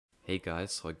Hey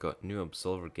guys, so I got new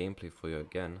Absolver gameplay for you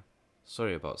again.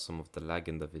 Sorry about some of the lag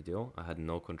in the video, I had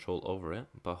no control over it,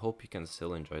 but I hope you can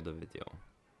still enjoy the video.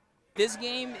 This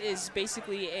game is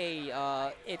basically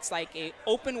it's like a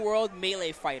open world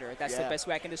melee fighter. That's the best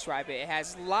way I can describe it. It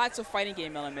has lots of fighting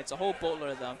game elements, a whole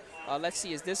boatload of them. Let's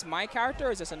see, is this my character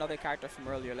or is this another character from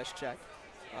earlier? Let's check.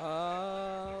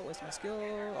 What's my skill?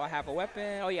 Oh, I have a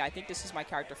weapon. Oh yeah, I think this is my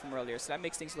character from earlier, so that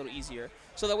makes things a little easier.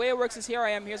 So the way it works is here I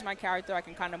am, here's my character, I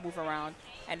can kind of move around,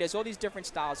 and there's all these different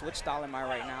styles. Which style am I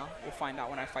right now? We'll find out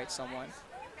when I fight someone.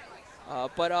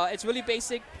 But it's really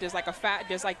basic. There's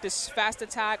like this fast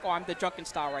attack, or I'm the drunken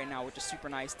style right now, which is super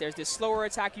nice. There's this slower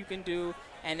attack you can do,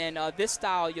 and then this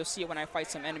style, you'll see it when I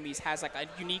fight some enemies, has like a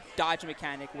unique dodge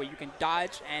mechanic where you can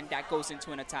dodge and that goes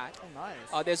into an attack. Oh,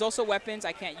 nice. There's also weapons.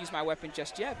 I can't use my weapon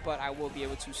just yet, but I will be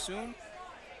able to soon.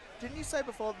 Didn't you say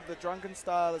before that the drunken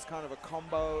style is kind of a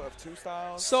combo of two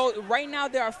styles? So right now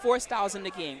there are 4 styles in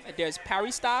the game. There's parry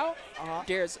style,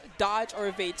 there's dodge or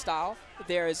evade style,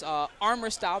 there's armor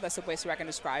style, that's the best way I can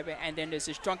describe it, and then there's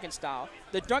this drunken style.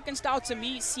 The drunken style to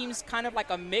me seems kind of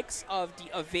like a mix of the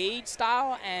evade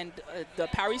style and the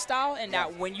parry style, and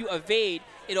that when you evade,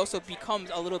 it also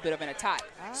becomes a little bit of an attack.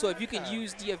 So if you can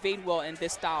use the evade well in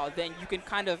this style, then you can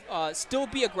kind of still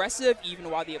be aggressive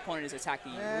even while the opponent is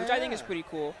attacking you, which I think is pretty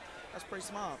cool. That's pretty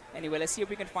smart. Anyway, let's see if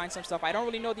we can find some stuff. I don't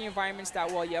really know the environments that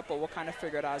well yet, but we'll kind of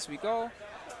figure it out as we go.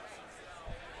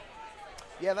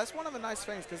 Yeah, that's one of the nice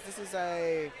things, because this is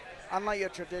unlike your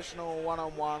traditional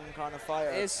one-on-one kind of fighter.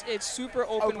 It's super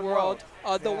open world.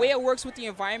 The way it works with the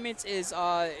environments is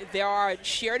there are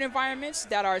shared environments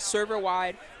that are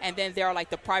server-wide, and then there are like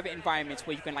the private environments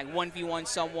where you can like 1v1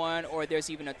 someone, or there's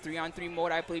even a 3-on-3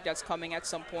 mode I believe that's coming at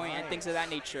some point, and things of that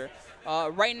nature.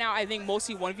 Right now, I think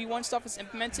mostly 1v1 stuff is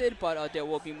implemented, but there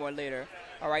will be more later.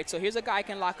 All right, so here's a guy I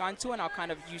can lock onto, and I'll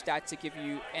kind of use that to give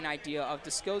you an idea of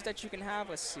the skills that you can have.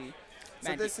 Let's see.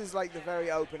 So this is like the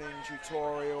very opening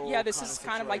tutorial. Yeah, this is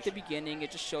kind of like the beginning. It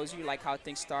just shows you like how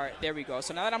things start. There we go.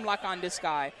 So now that I'm locked on this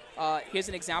guy, here's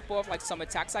an example of like some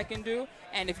attacks I can do.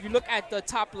 And if you look at the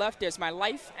top left, there's my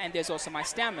life and there's also my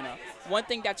stamina. One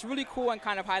thing that's really cool and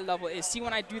kind of high level is, see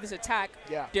when I do this attack,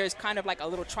 there's kind of like a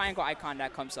little triangle icon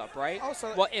that comes up, right?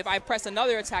 Well, if I press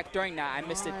another attack during that, I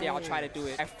missed it there, I'll try to do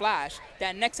it. I flash,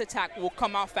 that next attack will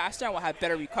come out faster and will have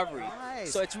better recovery.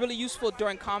 So it's really useful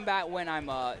during combat when I'm,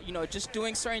 you know, just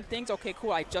doing certain things. Okay,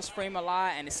 cool, I just frame a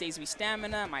lot and it saves me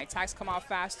stamina, my attacks come out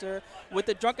faster. With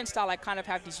the drunken style, I kind of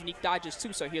have these unique dodges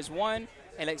too. So here's one,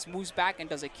 it like moves back and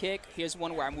does a kick. Here's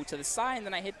one where I move to the side and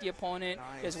then I hit the opponent.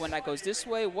 Here's one that goes this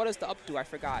way. What does the up do? I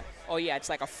forgot. Oh yeah, it's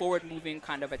like a forward moving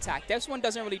kind of attack. This one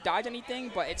doesn't really dodge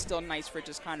anything, but it's still nice for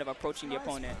just kind of approaching the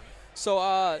opponent.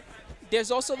 So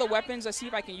there's also the weapons. Let's see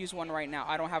if I can use one right now.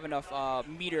 I don't have enough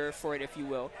meter for it, if you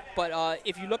will. But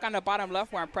if you look on the bottom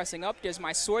left where I'm pressing up, there's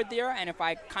my sword there. And if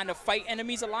I kind of fight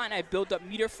enemies a lot and I build up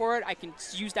meter for it, I can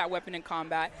use that weapon in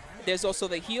combat. There's also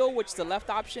the heal, which is the left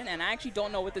option. And I actually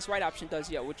don't know what this right option does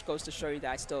yet, which goes to show you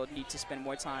that I still need to spend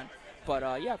more time.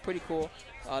 But yeah, pretty cool.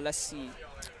 Let's see.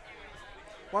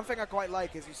 One thing I quite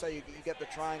like is you say you get the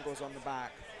triangles on the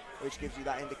back, which gives you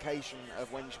that indication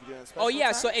of when you should be doing a special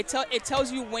attack. So it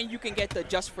tells you when you can get the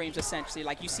just frames, essentially.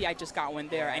 Like you see I just got one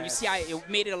there, and you see it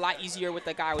made it a lot easier with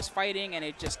the guy I was fighting, and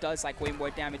it just does like way more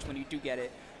damage when you do get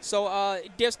it. So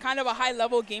there's kind of a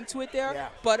high-level game to it there,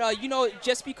 but you know,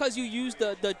 just because you use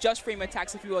the just frame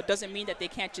attacks, if you will, doesn't mean that they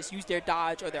can't just use their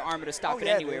dodge or their armor to stop it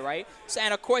anyway, right? So,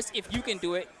 and of course, if you can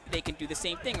do it, they can do the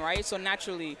same thing, right? So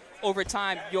naturally, over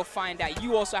time, you'll find that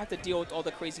you also have to deal with all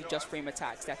the crazy just frame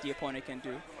attacks that the opponent can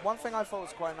do. One thing I thought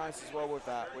was quite nice as well with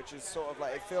that, which is sort of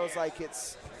like, it feels like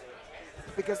it's,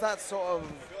 because that's sort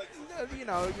of, you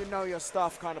know your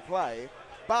stuff kind of play.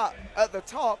 But at the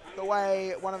top, the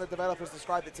way one of the developers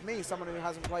described it to me, someone who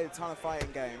hasn't played a ton of fighting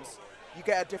games, you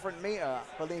get a different meter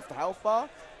beneath the health bar,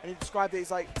 and he described it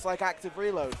as like, it's like active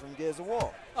reload from Gears of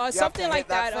War. Something like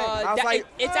that.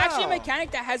 It's actually a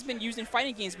mechanic that has been used in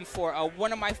fighting games before.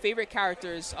 One of my favorite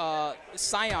characters,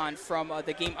 Scion from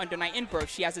the game Under Night In-Birth,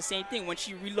 she has the same thing. When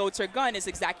she reloads her gun, it's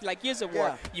exactly like Gears of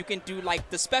War. You can do like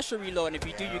the special reload, and if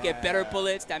you do, you get better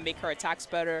bullets that make her attacks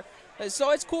better.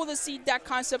 So it's cool to see that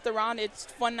concept around. It's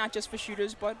fun not just for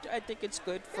shooters, but I think it's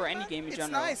good for any game in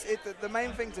general. It's nice. The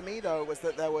main thing to me, though, was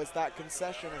that there was that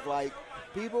concession of, like,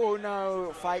 people who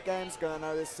know fight games are going to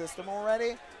know this system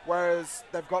already, whereas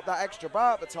they've got that extra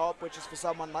bar at the top, which is for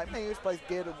someone like me who's played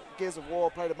Gears of War,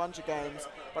 played a bunch of games,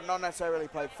 but not necessarily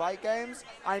played fight games.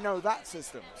 I know that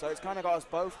system, so it's kind of got us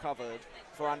both covered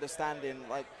for understanding,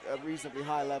 like, a reasonably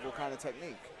high-level kind of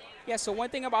technique. Yeah, so one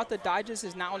thing about the dodges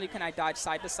is not only can I dodge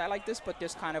side to side like this, but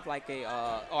there's kind of like a,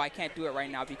 oh, I can't do it right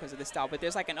now because of the style, but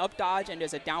there's like an up dodge and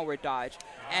there's a downward dodge.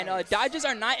 Nice. And dodges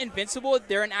are not invincible,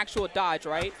 they're an actual dodge,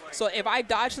 right? So if I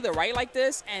dodge to the right like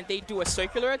this and they do a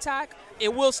circular attack,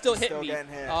 it will still hit me.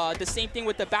 The same thing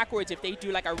with the backwards, if they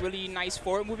do like a really nice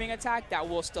forward moving attack, that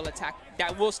will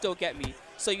still get me.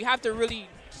 So you have to really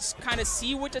kind of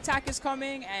see which attack is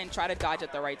coming and try to dodge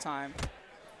at the right time.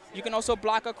 You can also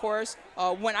block, of course.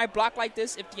 When I block like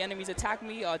this, if the enemies attack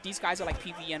me, these guys are like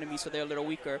PvE enemies, so they're a little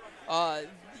weaker.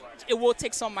 It will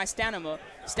take some of my stamina.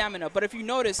 But if you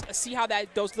notice, see how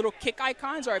those little kick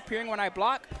icons are appearing when I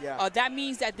block? Yeah. That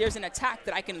means that there's an attack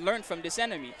that I can learn from this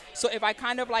enemy. So if I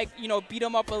kind of like, you know, beat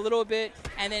him up a little bit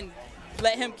and then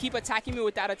let him keep attacking me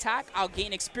with that attack, I'll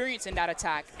gain experience in that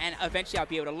attack, and eventually I'll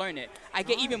be able to learn it. I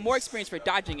get even more experience for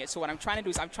dodging it. So what I'm trying to do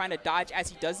is I'm trying to dodge as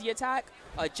he does the attack,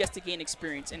 just to gain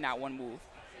experience in that one move.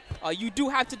 You do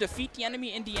have to defeat the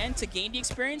enemy in the end to gain the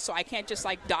experience, so I can't just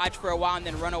like dodge for a while and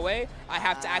then run away. I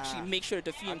have to actually make sure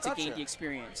to defeat him to gain the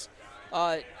experience.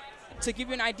 To give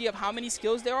you an idea of how many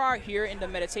skills there are here in the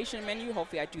meditation menu,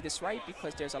 hopefully I do this right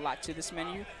because there's a lot to this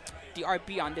menu. The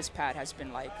RB on this pad has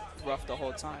been like rough the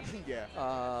whole time.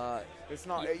 Yeah. It's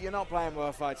not. You're not playing with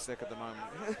a fight stick at the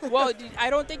moment. Well, I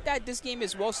don't think that this game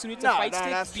is well suited to fight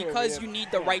stick because you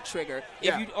need the right trigger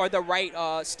or the right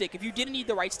stick. If you didn't need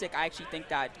the right stick, I actually think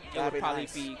that it would probably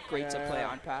be great to play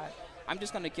on pad. I'm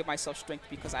just gonna give myself strength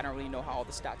because I don't really know how all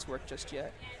the stats work just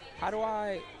yet. How do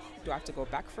I have to go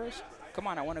back first? Come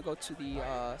on, I want to go to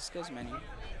the skills menu.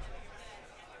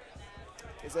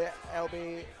 Is it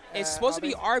LB? It's supposed to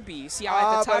be RB. See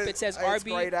how at the top it says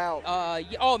RB? Grayed out.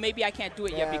 Oh, maybe I can't do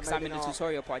it yet because I'm in the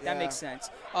tutorial part. That makes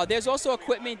sense. There's also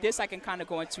equipment. This I can kind of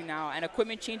go into now. And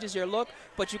equipment changes your look,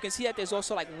 but you can see that there's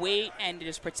also like weight and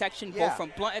there's protection both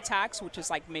from blunt attacks, which is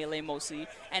like melee mostly,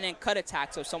 and then cut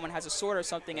attacks. So if someone has a sword or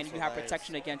something and you have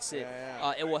protection against it,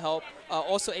 it will help.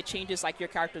 Also, it changes like your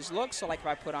character's look. So like if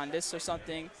I put on this or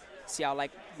something, see how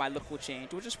like my look will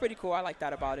change, which is pretty cool. I like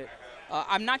that about it.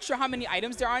 I'm not sure how many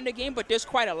items there are in the game, but there's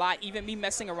quite a lot. Even me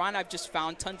messing around, I've just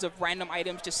found tons of random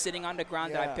items just sitting on the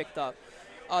ground that I picked up.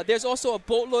 There's also a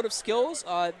boatload of skills.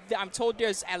 I'm told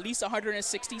there's at least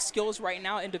 160 skills right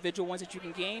now, individual ones that you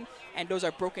can gain, and those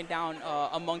are broken down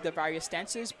among the various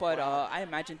stances, but I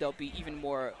imagine there'll be even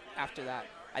more after that.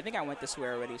 I think I went this way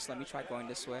already, so let me try going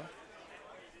this way.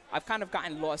 I've kind of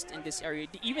gotten lost in this area.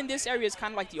 Even this area is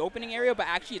kind of like the opening area, but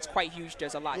actually it's quite huge.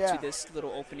 There's a lot to this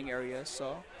little opening area,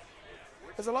 so...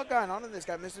 There's a lot going on in this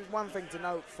game. This is one thing to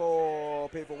note for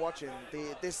people watching.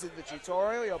 This is the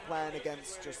tutorial. You're playing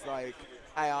against just like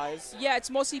AIs. Yeah, it's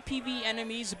mostly PvE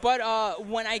enemies, but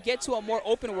when I get to a more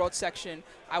open world section,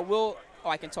 I will... Oh,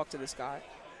 I can talk to this guy.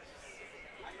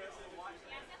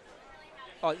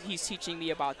 Oh, he's teaching me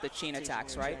about the chain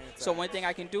attacks, right? So one thing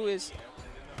I can do is...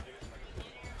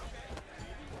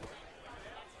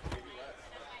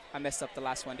 I messed up the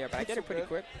last one there, but I did it pretty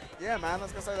quick. Yeah, man. I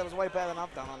was going to say that was way better than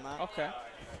I've done on that. Okay.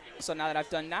 So now that I've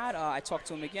done that, I talk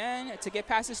to him again. To get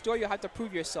past this door, you have to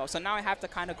prove yourself. So now I have to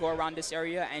kind of go around this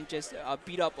area and just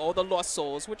beat up all the lost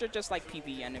souls, which are just like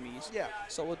PvE enemies. Yeah.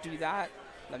 So we'll do that.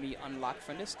 Let me unlock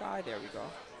from this guy. There we go.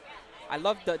 I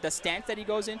love the stance that he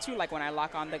goes into. Like when I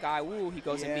lock on the guy, woo, he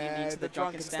goes immediately into the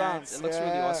drunken stance. It looks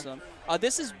really awesome.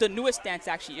 This is the newest stance,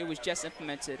 actually. It was just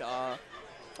implemented.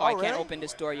 Oh, I can't open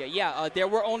this door yet. Yeah, there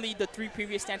were only the 3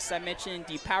 previous stances I mentioned,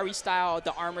 the parry style,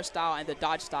 the armor style, and the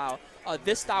dodge style.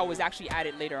 This style was actually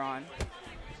added later on.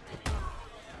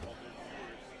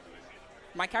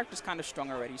 My character's kind of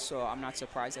strong already, so I'm not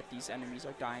surprised that these enemies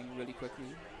are dying really quickly.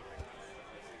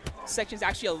 Section's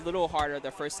actually a little harder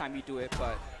the first time you do it,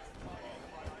 but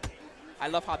I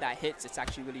love how that hits. It's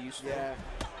actually really useful. Yeah.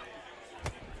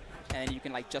 And you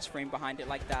can like just frame behind it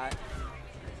like that.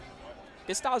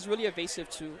 This style is really evasive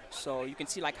too, so you can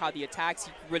see like how the attacks,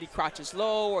 he really crouches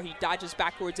low or he dodges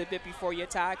backwards a bit before he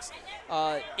attacks.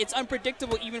 It's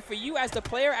unpredictable even for you as the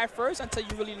player at first until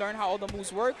you really learn how all the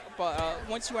moves work, but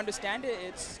once you understand it,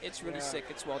 it's really sick,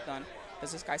 it's well done.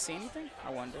 Does this guy say anything? I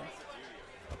wonder.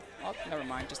 Oh, never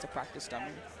mind, just a practice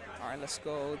dummy. All right, let's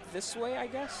go this way, I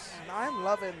guess. And I'm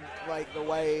loving like the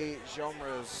way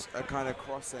genres are kind of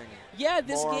crossing. Yeah,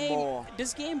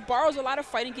 this game borrows a lot of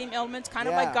fighting game elements, kind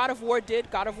of like God of War did.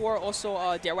 God of War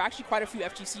also, there were actually quite a few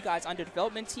FGC guys on the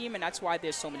development team, and that's why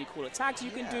there's so many cool attacks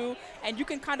you can do. And you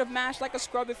can kind of mash like a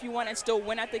scrub if you want and still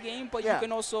win at the game, but you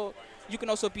can also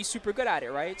be super good at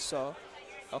it, right? So,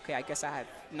 okay, I guess I have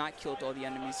not killed all the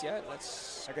enemies yet.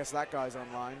 I guess that guy's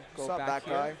online. Go back that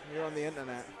here. Guy? You're on the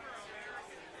internet.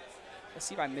 Let's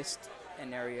see if I missed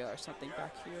an area or something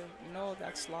back here. No,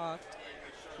 that's locked.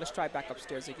 Let's try back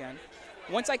upstairs again.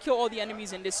 Once I kill all the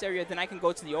enemies in this area, then I can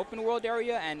go to the open world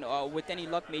area, and with any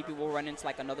luck, maybe we'll run into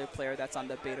like another player that's on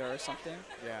the beta or something.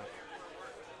 Yeah.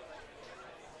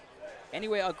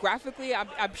 Anyway, graphically,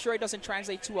 I'm sure it doesn't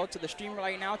translate too well to the stream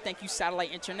right now. Thank you,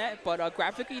 satellite internet. But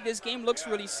graphically, this game looks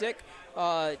really sick.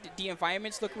 The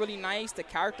environments look really nice. The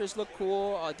characters look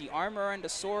cool. The armor and the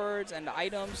swords and the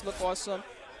items look awesome.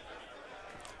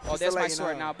 Oh, there's my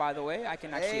sword now, by the way. I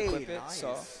can actually equip it. Nice.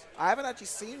 So I haven't actually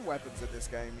seen weapons in this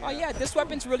game yet. Oh, yeah, this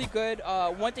weapon's really good.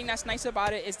 One thing that's nice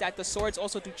about it is that the swords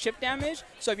also do chip damage.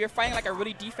 So if you're fighting like a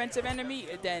really defensive enemy,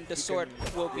 then the sword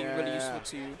will be really useful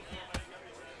to you.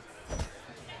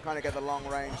 Kind of get the long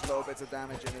range, little bits of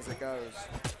damage in as it goes.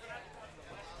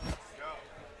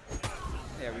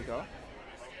 There we go.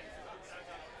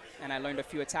 And I learned a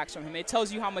few attacks from him. It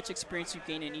tells you how much experience you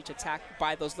gain in each attack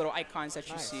by those little icons that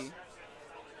you see.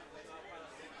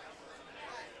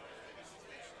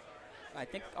 I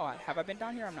think, oh, have I been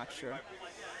down here? I'm not sure.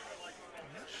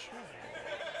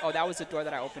 Oh, that was the door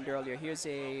that I opened earlier. Here's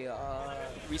a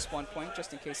respawn point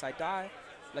just in case I die.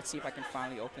 Let's see if I can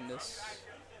finally open this.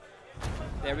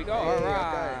 There we go. All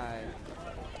right.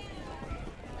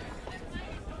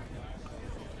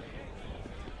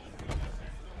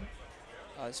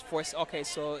 Okay,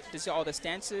 so these are all the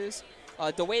stances.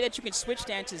 The way that you can switch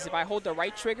stances, if I hold the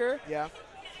right trigger. Yeah.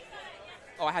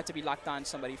 Oh, I have to be locked on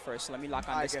somebody first. So let me lock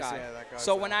on this guy. Yeah,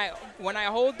 so when I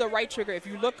hold the right trigger, if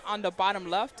you look on the bottom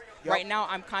left, right now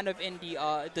I'm kind of in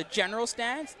the general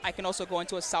stance. I can also go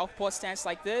into a southpaw stance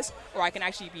like this, or I can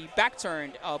actually be back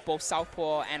turned, both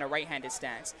southpaw and a right-handed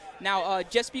stance. Now,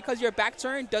 just because you're back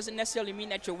turned doesn't necessarily mean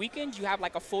that you're weakened. You have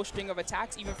like a full string of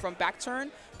attacks even from back turn.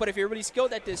 But if you're really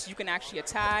skilled at this, you can actually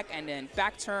attack and then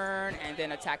back turn and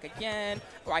then attack again,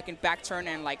 or I can back turn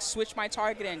and like switch my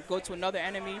target and go to another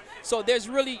enemy. So there's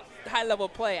really high level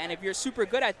play, and if you're super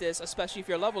good at this, especially if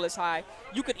your level is high,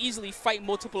 you could easily fight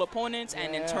multiple opponents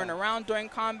and then turn around during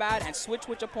combat and switch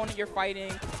which opponent you're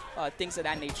fighting, things of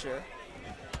that nature.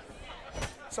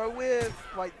 So with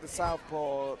like the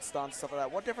southpaw stance, stuff like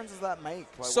that, what difference does that make?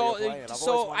 Like,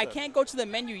 so I can't go to the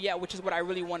menu yet, which is what I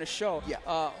really want to show. Yeah.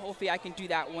 Hopefully I can do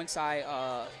that once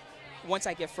I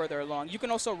get further along. You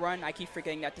can also run. I keep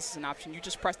forgetting that this is an option. You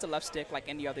just press the left stick like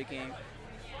any other game.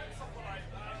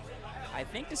 I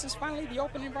think this is finally the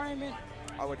open environment.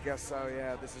 I would guess so,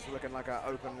 yeah. This is looking like an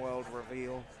open world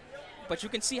reveal. But you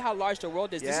can see how large the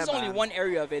world is. Yeah, this is only one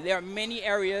area of it. There are many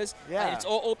areas. Yeah. It's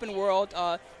all open world.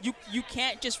 You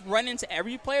can't just run into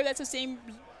every player that's the same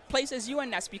place as you,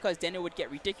 and that's because then it would get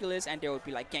ridiculous and there would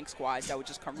be like gank squads that would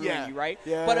just come ruin you, right?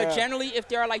 Yeah. But generally, if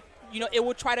there are like, it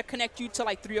will try to connect you to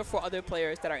like 3 or 4 other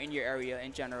players that are in your area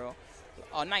in general.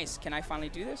 Oh, nice. Can I finally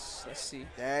do this? Let's see.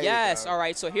 Yes. All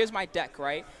right. So here's my deck,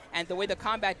 right? And the way the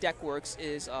combat deck works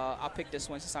is, I'll pick this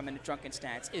one since I'm in a drunken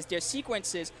stance, is there's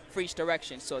sequences for each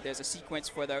direction. So there's a sequence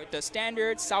for the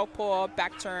standard, southpaw,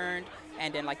 back turned,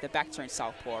 and then like the back turned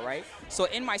southpaw, right? So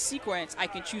in my sequence, I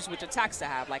can choose which attacks to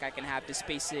have. Like I can have this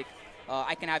basic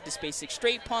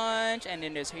straight punch, and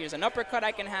then here's an uppercut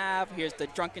I can have. Here's the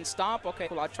drunken stomp. Okay,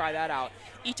 cool, I'll try that out.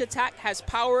 Each attack has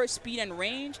power, speed, and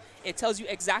range. It tells you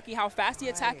exactly how fast the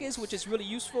attack is, which is really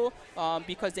useful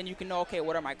because then you can know, okay,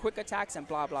 what are my quick attacks and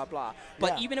blah, blah, blah.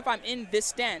 But even if I'm in this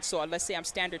stance, so let's say I'm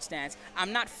standard stance,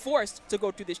 I'm not forced to go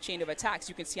through this chain of attacks.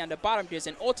 You can see on the bottom there's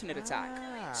an alternate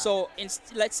attack. So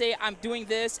let's say I'm doing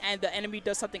this and the enemy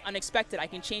does something unexpected. I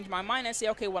can change my mind and say,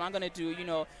 okay, well, I'm going to do,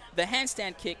 the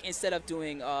handstand kick instead of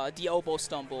doing the elbow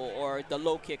stumble or the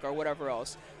low kick or whatever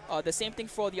else. The same thing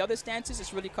for the other stances.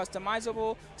 It's really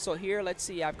customizable. So here, let's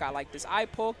see, I've got like this eye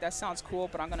poke. That sounds cool,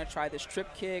 but I'm going to try this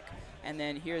trip kick. And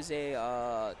then here's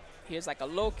like a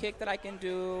low kick that I can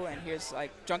do. And here's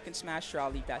like drunken smash. Sure,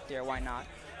 I'll leave that there. Why not?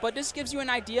 But this gives you an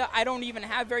idea. I don't even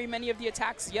have very many of the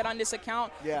attacks yet on this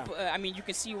account. Yeah. I mean, you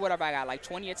can see what have I got, like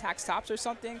 20 attacks tops or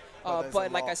something.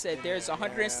 But like I said, there's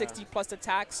 160 plus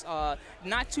attacks.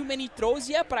 Not too many throws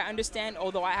yet, but I understand,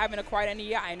 although I haven't acquired any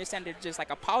yet, I understand there's just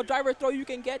like a power driver throw you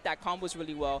can get. That combos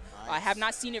really well. Nice. I have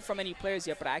not seen it from any players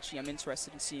yet, but actually I'm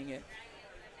interested in seeing it.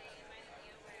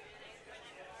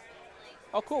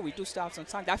 Oh, cool. We do still have some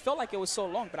time. That felt like it was so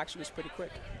long, but actually it was pretty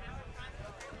quick.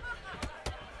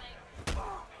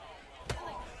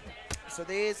 So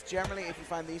these, generally, if you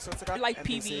find these sorts of guys, like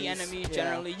PvE enemies,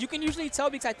 generally. You can usually tell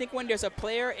because I think when there's a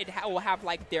player, it will have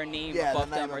like their name above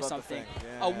them or something.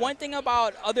 One thing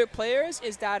about other players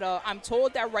is that I'm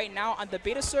told that right now on the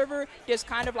beta server, there's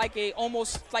kind of like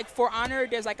almost like For Honor,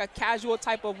 there's like a casual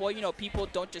type of, well, people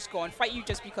don't just go and fight you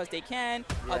just because they can.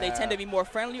 They tend to be more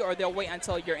friendly, or they'll wait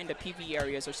until you're in the PvE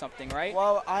areas or something, right?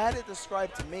 Well, I had it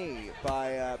described to me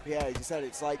by Pierre. He said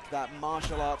it's like that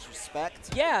martial arts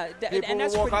respect. Yeah, People and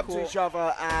that's will walk pretty up cool. to each other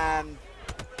and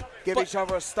give each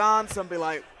other a stance and be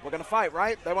like, we're going to fight,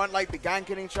 right? They won't like be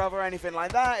ganking each other or anything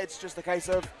like that. It's just a case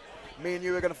of me and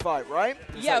you are going to fight, right?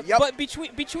 It's Yeah, like, yep. but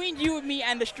between you and me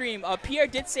and the stream, Pierre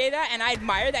did say that, and I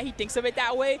admire that he thinks of it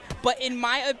that way. But in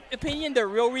my opinion, the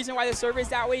real reason why the server is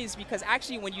that way is because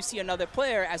actually when you see another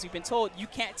player, as we've been told, you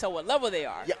can't tell what level they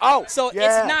are. Yeah. Oh, so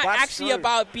yeah, it's not actually true.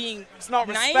 about being not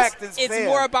nice. respect, it's It's fear.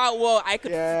 more about, well, I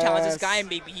could challenge this Yes. guy and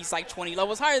maybe he's like 20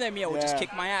 levels higher than me. I would just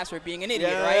kick my ass for being an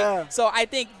idiot, Yeah. right? So I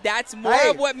think that's more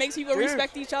Hey, of what makes people dude.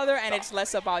 respect each other, and it's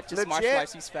less about just Legit. martial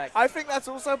arts respect. I think that's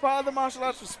also part of the martial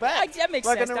arts respect. That makes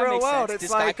like sense. in the That real makes world, sense. it's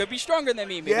This like guy could be stronger than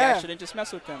me. Maybe I shouldn't just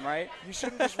mess with him, right? you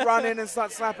shouldn't just run in and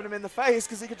start slapping him in the face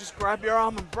because he could just grab your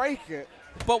arm and break it.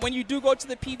 But when you do go to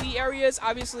the PV areas,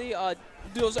 obviously,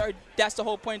 that's the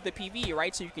whole point of the PV,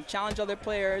 right? So you can challenge other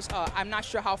players. I'm not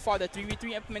sure how far the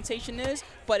 3v3 implementation is,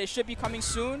 but it should be coming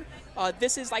soon.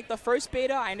 This is like the first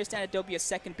beta. I understand that there'll be a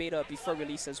second beta before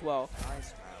release as well.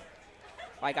 Nice.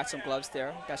 I got some gloves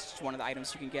there. That's just one of the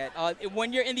items you can get.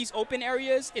 When you're in these open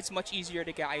areas, it's much easier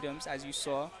to get items, as you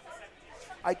saw.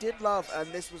 I did love,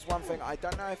 and this was one thing, I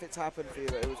don't know if it's happened for you,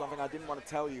 but it was one thing I didn't want to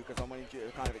tell you because I wanted you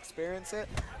to kind of experience it,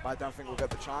 but I don't think we'll get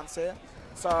the chance here.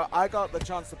 So I got the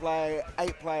chance to play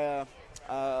 8-player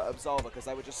Absolver because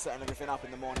they were just setting everything up in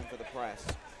the morning for the press.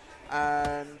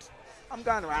 And I'm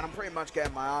going around, I'm pretty much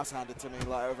getting my ass handed to me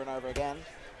like over and over again.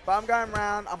 But I'm going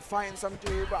around, I'm fighting some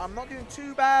dude, but I'm not doing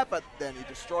too bad, but then he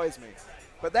destroys me.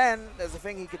 But then there's a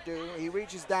thing he could do, he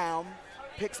reaches down,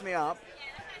 picks me up,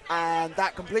 and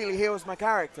that completely heals my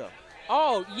character.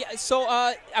 Oh, yeah.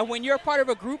 So when you're part of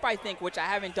a group, I think, which I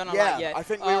haven't done a lot yet, I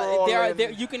think we were all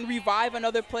you can revive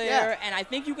another player, and I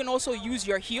think you can also use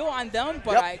your heal on them,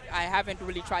 but I haven't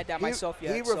really tried that myself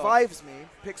yet. He revives me,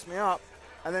 picks me up,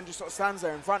 and then just sort of stands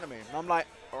there in front of me. And I'm like,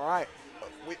 all right,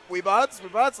 we buds?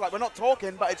 Like, we're not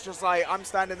talking, but it's just like I'm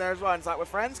standing there as well. And it's like, we're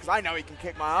friends? Because I know he can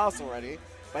kick my ass already,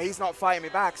 but he's not fighting me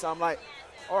back. So I'm like,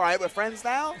 all right, we're friends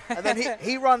now? And then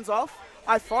he runs off.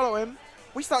 I follow him.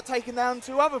 We start taking down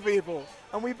 2 other people,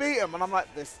 and we beat him. And I'm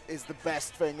like, this is the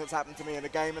best thing that's happened to me in a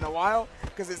game in a while,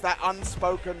 because it's that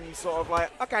unspoken sort of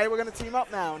like, okay, we're going to team up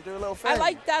now and do a little thing. I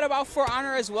like that about For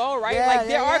Honor as well, right? Yeah, like,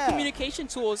 there are communication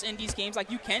tools in these games.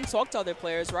 Like, you can talk to other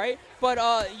players, right? But,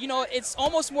 you know, it's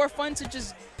almost more fun to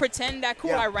just pretend that,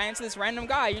 cool, I ran into this random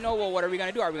guy. You know, well, what are we going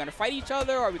to do? Are we going to fight each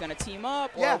other? Are we going to team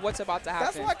up? Or what's about to happen?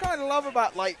 That's what I kind of love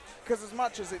about, like, because as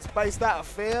much as it's based out of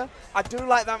fear, I do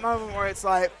like that moment where it's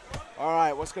like, all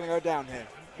right, what's going to go down here?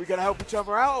 We going to help each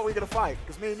other out, or are we going to fight?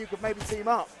 Because me and you could maybe team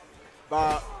up.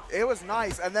 But it was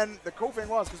nice. And then the cool thing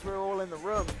was, because we were all in the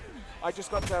room, I just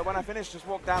got to, when I finished, just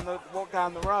walk down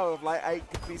the row of like 8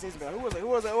 PCs and be like, who was it? Who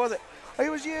was it? Who was it? Oh,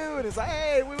 it was you. And it's like,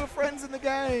 hey, we were friends in the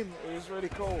game. It was really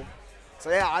cool.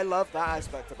 So yeah, I love that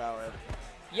aspect about it.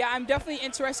 Yeah, I'm definitely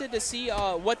interested to see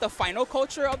what the final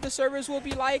culture of the servers will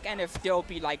be like, and if there'll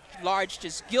be like large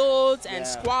just guilds and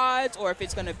squads, or if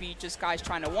it's going to be just guys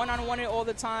trying to one-on-one it all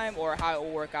the time, or how it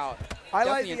will work out. I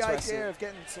like the idea of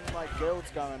getting some like guilds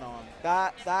going on.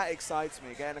 That excites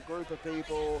me. Getting a group of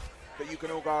people that you can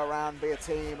all go around, be a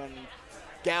team, and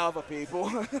get other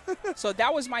people. So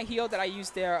that was my heal that I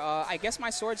used there. I guess my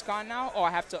sword's gone now. Oh,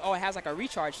 I have to. Oh, it has like a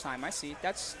recharge time. I see.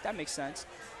 That makes sense.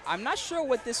 I'm not sure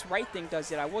what this right thing does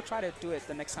yet. I will try to do it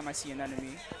the next time I see an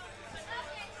enemy.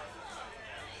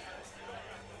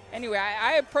 Anyway,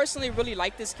 I personally really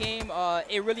like this game.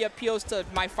 It really appeals to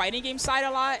my fighting game side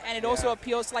a lot, and it also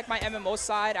appeals to like my MMO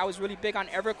side. I was really big on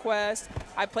EverQuest.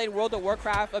 I played World of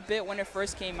Warcraft a bit when it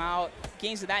first came out,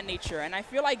 games of that nature, and I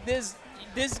feel like this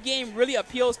game really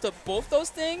appeals to both those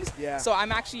things. Yeah. So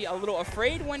I'm actually a little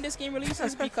afraid when this game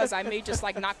releases because I may just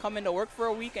like not come into work for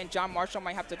a week and John Marshall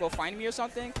might have to go find me or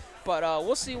something. But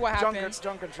we'll see what happens.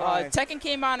 John can try. Tekken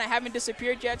came out and I haven't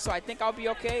disappeared yet, so I think I'll be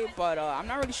okay. But I'm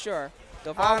not really sure.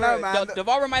 I don't know, man.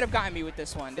 Devolver might have gotten me with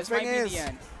this one. This might be the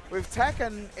end. With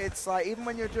Tekken, it's like even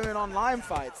when you're doing online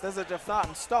fights, there's a start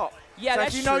and stop. Yeah, so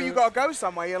that's if you know true. you got to go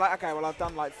somewhere, you're like, okay, well, I've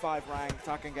done like 5 ranks,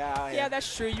 I can get out of here. Yeah,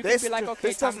 that's true. You could be like, okay,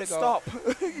 this time to doesn't go.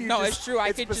 stop. No, it's true.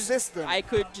 I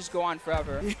could just go on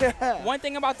forever. Yeah. One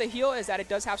thing about the heal is that it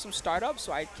does have some startup,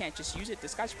 so I can't just use it.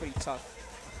 This guy's pretty tough.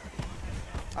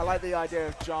 I like the idea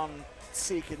of John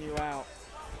seeking you out.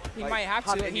 He like, might have to.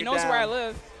 hunting He you knows where I down.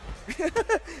 live.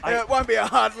 It won't be a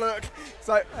hard look. It's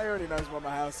like, he already knows where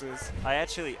my house is. I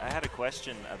had a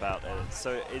question about it.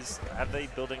 So are they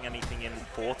building anything in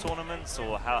for tournaments,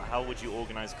 or how would you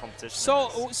organize competition?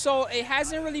 So it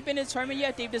hasn't really been determined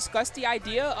yet. They've discussed the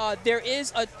idea. There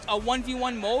is a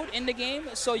 1v1 mode in the game,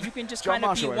 so you can just kind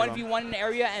of be 1v1 in the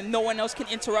area and no one else can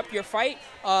interrupt your fight.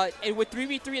 And with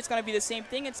 3v3, it's going to be the same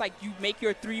thing. It's like you make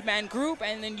your 3-man group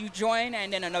and then you join,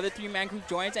 and then another 3-man group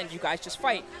joins and you guys just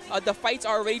fight. The fights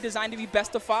are already designed to be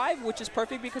best of 5, which is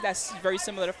perfect because that's very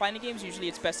similar to fighting games. Usually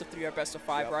it's best of 3 or best of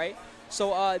 5, right?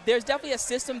 So there's definitely a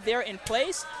system there in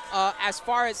place. As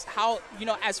far as how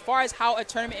a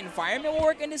tournament environment will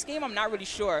work in this game, I'm not really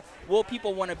sure. Will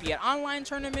people want to be at online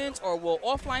tournaments, or will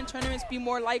offline tournaments be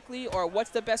more likely, or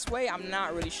what's the best way? I'm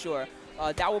not really sure.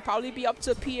 That will probably be up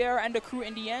to Pierre and the crew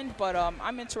in the end, but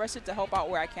I'm interested to help out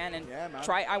where I can and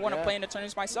try. I want to play in the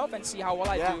tournaments myself and see how well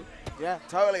I do. Yeah,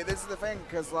 totally. This is the thing,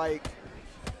 because like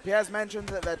Pierre's mentioned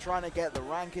that they're trying to get the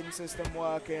ranking system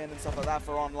working and stuff like that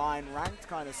for online ranked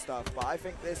kind of stuff, but I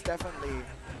think this definitely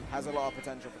has a lot of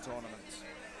potential for tournaments.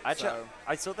 Actually,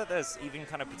 I saw that there's even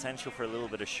kind of potential for a little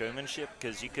bit of showmanship,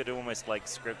 because you could almost like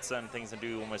script certain things and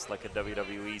do almost like a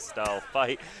WWE style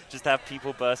fight. Just have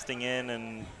people bursting in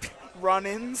and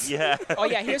run-ins. Yeah. Oh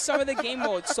yeah, here's some of the game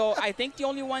modes. So I think the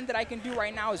only one that I can do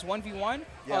right now is 1v1.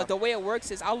 The way it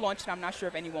works is I'll launch it. I'm not sure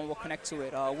if anyone will connect to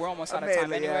it. We're almost out of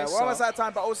time anyway. Yeah, we're almost out of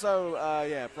time, but also,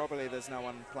 yeah, probably there's no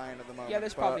one playing at the moment. Yeah,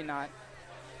 there's probably not.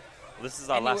 This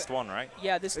is our last one, right?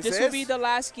 Yeah, this will be the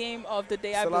last game of the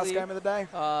day, I believe. It's the last game of the day.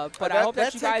 But I hope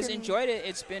that you guys enjoyed it.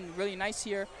 It's been really nice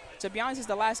here. To be honest, it's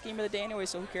the last game of the day anyway,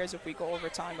 so who cares if we go over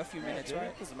time a few minutes,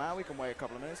 right? Doesn't matter. We can wait a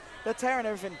couple of minutes. They're tearing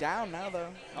everything down now, though.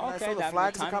 Okay, the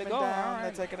flags are coming down.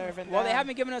 They're taking everything down. Well, they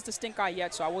haven't given us the stink eye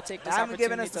yet, so I will take this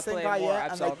opportunity to play more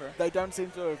Absolver. They don't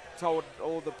seem to have told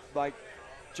all the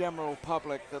general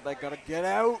public that they got to get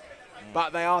out,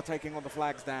 but they are taking all the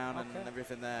flags down and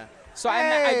everything there. So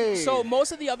so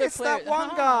most of the other players. It's that one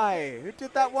guy who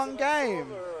did that one game.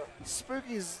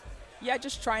 Spooky's. Yeah,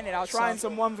 just trying it out. Trying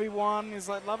some 1v1. He's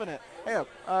like loving it. Hey, do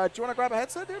you want to grab a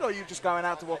headset, dude, or are you just going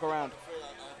out to walk around?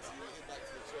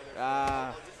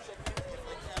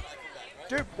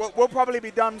 Dude, we'll probably be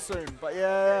done soon, but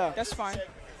yeah. That's fine.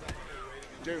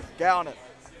 Dude, get on it.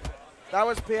 That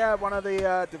was Pierre, one of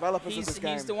the developers of this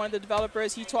game. He's one of the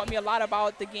developers. He taught me a lot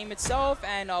about the game itself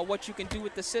and what you can do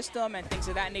with the system and things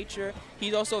of that nature.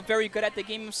 He's also very good at the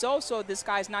game himself, so this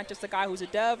guy's not just a guy who's a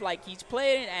dev. Like, he's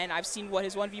played, and I've seen what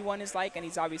his 1v1 is like, and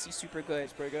he's obviously super good.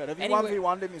 It's pretty good. Have you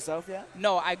 1v1'd him yourself yet?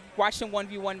 No, I watched him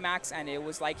 1v1 Max, and it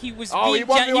was like he was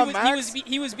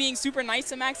he was being super nice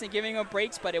to Max and giving him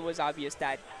breaks, but it was obvious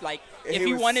that, like, if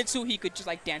he wanted to, he could just,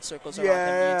 like, dance circles around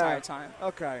him the entire time.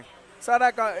 Okay. So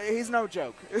that guy, he's no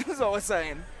joke. That's all we're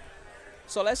saying.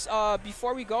 So let's,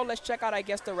 before we go, let's check out, I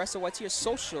guess, the rest of what's here.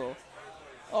 Social.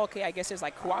 Okay, I guess there's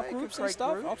like co-op groups and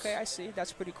stuff. Okay, I see.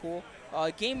 That's pretty cool.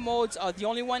 Game modes, the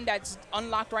only one that's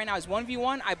unlocked right now is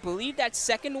 1v1. I believe that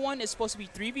second one is supposed to be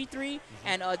 3v3,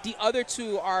 and the other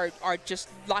two are just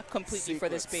locked completely for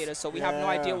this beta. So we have no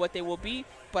idea what they will be,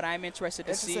 but I'm interested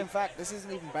to see. In fact, this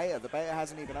isn't even beta. The beta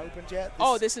hasn't even opened yet.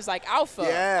 This is like alpha.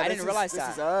 Yeah, I didn't realize that.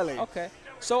 This is early. Okay.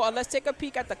 So let's take a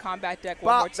peek at the combat deck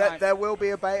one more time. There will be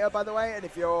a beta, by the way, and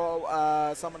if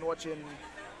you're someone watching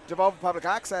Devolver Public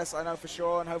Access, I know for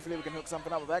sure, and hopefully we can hook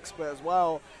something up with Expert as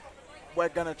well. We're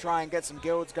going to try and get some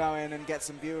guilds going and get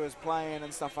some viewers playing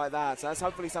and stuff like that. So that's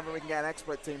hopefully something we can get an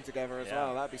Expert team together as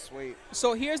well. That'd be sweet.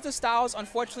 So here's the styles.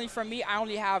 Unfortunately for me, I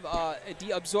only have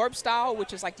the Absorb style,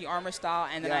 which is like the armor style,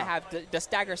 and then I have the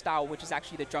Stagger style, which is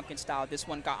actually the Drunken style. This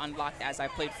one got unlocked as I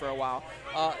played for a while.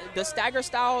 The Stagger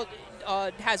style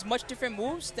has much different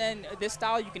moves than this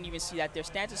style. You can even see that their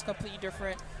stance is completely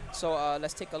different. So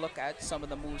let's take a look at some of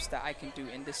the moves that I can do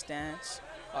in this stance.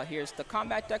 Here's the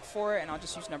combat deck for it, and I'll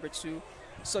just use number 2.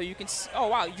 So you can oh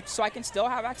wow, so I can still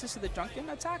have access to the drunken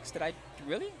attacks.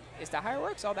 Really? Is that how it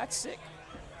works? Oh, that's sick.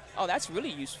 Oh, that's really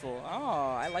useful.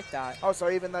 Oh, I like that. Oh, so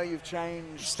even though you've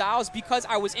changed styles, because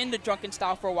I was in the drunken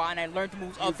style for a while and I learned the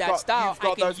moves of that style,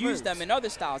 I can use them in other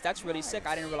styles. That's really sick.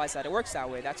 I didn't realize that it works that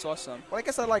way. That's awesome. Well, I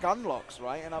guess they're like unlocks,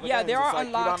 right? In other games, there are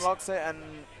unlocks. You unlocks it and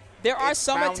there are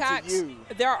some attacks.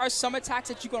 There are some attacks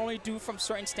that you can only do from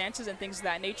certain stances and things of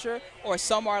that nature, or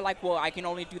some are like, well, I can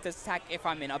only do this attack if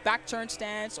I'm in a back turn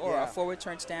stance or a forward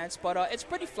turn stance. But it's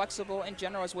pretty flexible in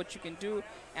general as what you can do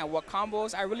and what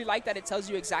combos. I really like that it tells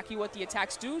you exactly what the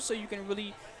attacks do, so you can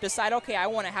really decide, okay, I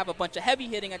want to have a bunch of heavy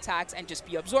hitting attacks and just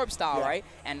be absorb style, right?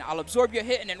 And I'll absorb your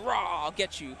hit and then raw, I'll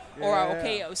get you. Or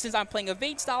okay, since I'm playing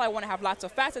evade style, I want to have lots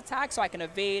of fast attacks so I can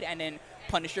evade and then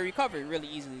punish your recovery really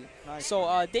easily. Nice.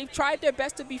 So they've tried their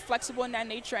best to be flexible in that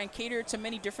nature and cater to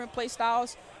many different play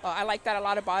styles. I like that a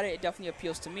lot about it. It definitely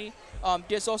appeals to me.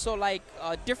 There's also like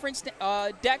different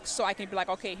decks, so I can be like,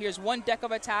 okay, here's one deck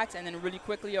of attacks, and then really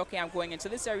quickly, okay, I'm going into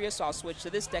this area, so I'll switch to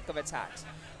this deck of attacks.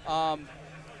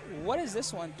 What does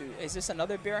this one do? Is this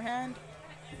another bare hand?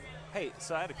 Hey,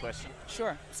 so I had a question.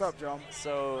 Sure. What's up, John?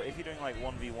 So if you're doing like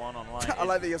 1v1 online, I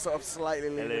like that you're sort of slightly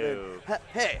leaning Hello. in.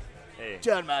 Hey, Hey.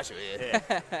 John Marshall here.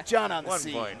 John on the 1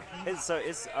 scene. point.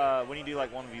 When you do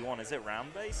like 1v1, is it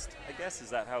round based? I guess,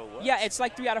 is that how it works? Yeah, it's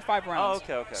like 3 out of 5 rounds.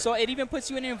 Oh, okay. So it even puts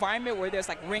you in an environment where there's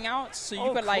like ring outs, so you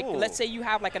Oh, could like, cool. let's say you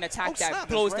have like an attack Oh, that snap,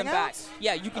 blows there's them ring back. outs?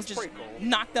 Yeah, you can That's just pretty cool.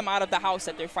 knock them out of the house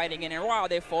that they're fighting in, and while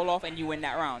they fall off, and you win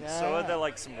that round. Yeah. So are there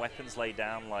like some weapons laid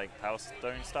down like Power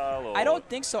Stone style? Or? I don't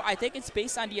think so. I think it's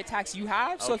based on the attacks you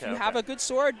have. So if Okay, you have okay. a good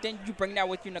sword, then you bring that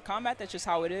with you in the combat. That's just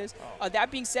how it is.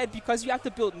 That being said, because you have to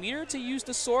build meter to use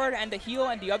the sword and the heal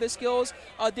and the other skills,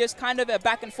 there's kind of a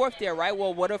back and forth there, right?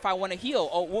 Well, what if I want to heal?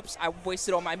 Oh, whoops, I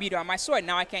wasted all my meter on my sword.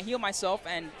 Now I can't heal myself,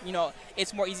 and, you know,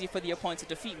 it's more easy for the opponent to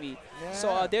defeat me. Yeah.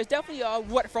 So there's definitely,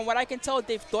 from what I can tell,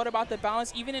 they've thought about the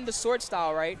balance, even in the sword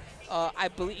style, right? I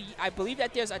believe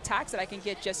that there's attacks that I can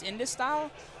get just in this style.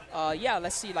 Yeah,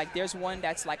 let's see. Like, there's one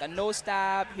that's like a nose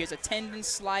stab. Here's a tendon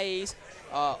slice.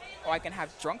 Or I can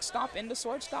have drunk stomp in the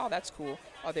sword style. That's cool.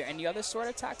 Are there any other sword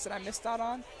attacks that I missed out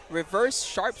on? Reverse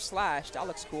sharp slash. That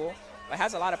looks cool. It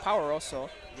has a lot of power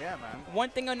also. Yeah, man. One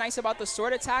thing nice about the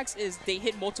sword attacks is they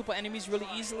hit multiple enemies really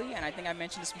easily, and I think I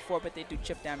mentioned this before, but they do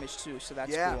chip damage too, so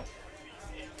that's cool.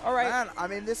 All right. Man, I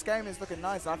mean, this game is looking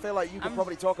nice. I feel like you could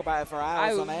probably talk about it for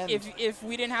hours on end. If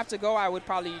we didn't have to go, I would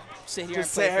probably sit here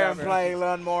Just and play sit here and forever. play,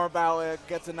 learn more about it,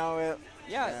 get to know it.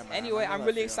 Yeah, man, anyway, I know I'm that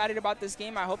really feeling. excited about this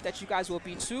game. I hope that you guys will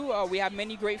be too. We have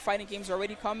many great fighting games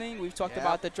already coming. We've talked Yep.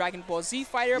 about the Dragon Ball Z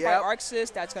Fighter by Yep.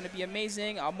 Arxis. That's going to be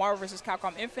amazing. Marvel vs.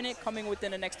 Capcom Infinite coming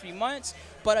within the next 3 months.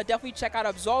 But definitely check out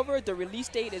Absolver. The release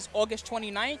date is August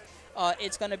 29th.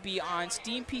 It's going to be on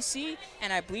Steam PC,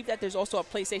 and I believe that there's also a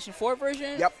PlayStation 4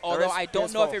 version. Yep, Although there is I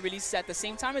don't know if PS4. it releases at the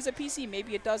same time as a PC.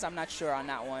 Maybe it does. I'm not sure on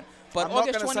that one. But I'm not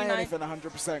August going to say 29th. anything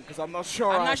 100% because I'm not sure.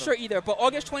 I'm not either. sure either, but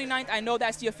August 29th, I know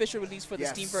that's the official release for the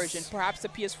Steam Yes. version. Perhaps the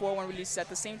PS4 one releases at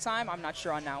the same time. I'm not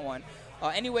sure on that one.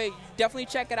 Anyway, definitely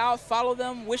check it out. Follow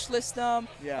them, wishlist them,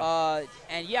 Yeah.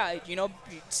 and yeah, you know,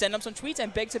 send them some tweets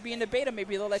and beg to be in the beta.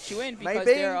 Maybe they'll let you in because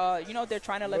Maybe. they're, you know, they're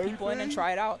trying to let people in and Maybe.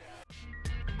 try it out.